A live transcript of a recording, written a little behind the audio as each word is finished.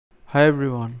Hi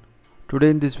everyone,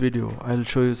 today in this video I'll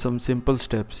show you some simple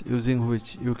steps using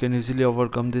which you can easily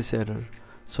overcome this error.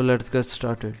 So let's get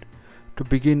started. To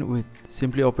begin with,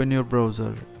 simply open your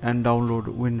browser and download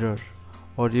WinRAR,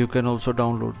 or you can also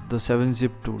download the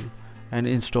 7-zip tool and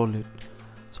install it.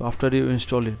 So after you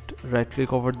install it, right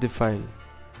click over the file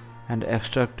and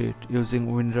extract it using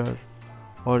WinRAR,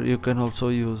 or you can also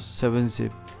use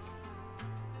 7-zip,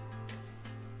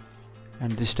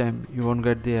 and this time you won't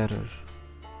get the error.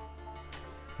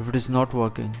 If it is not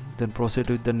working, then proceed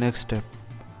with the next step.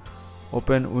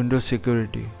 Open Windows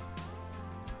Security.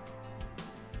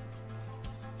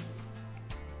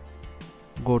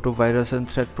 Go to Virus and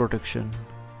Threat Protection.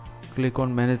 Click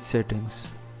on Manage Settings.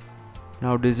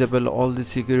 Now disable all the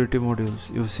security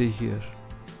modules you see here.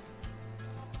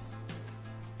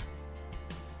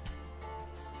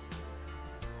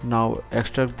 Now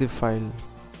extract the file.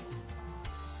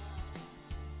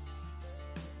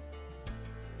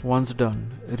 Once done,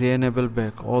 re-enable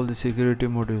back all the security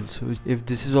modules. If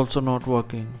this is also not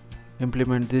working,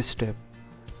 implement this step.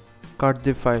 Cut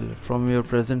the file from your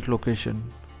present location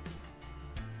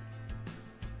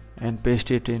and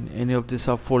paste it in any of the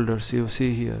subfolders you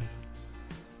see here.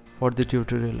 For the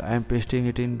tutorial, I am pasting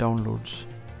it in Downloads.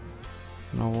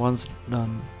 Now once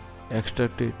done,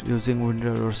 extract it using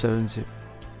WinRAR or 7-zip,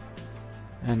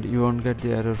 and you won't get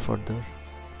the error further.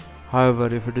 However,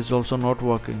 if it is also not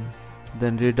working,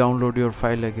 then re-download your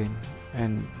file again,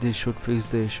 and this should fix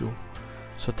the issue.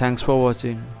 So thanks for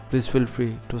watching. Please feel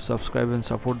free to subscribe and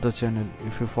support the channel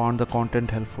if you found the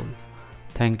content helpful.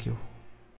 Thank you.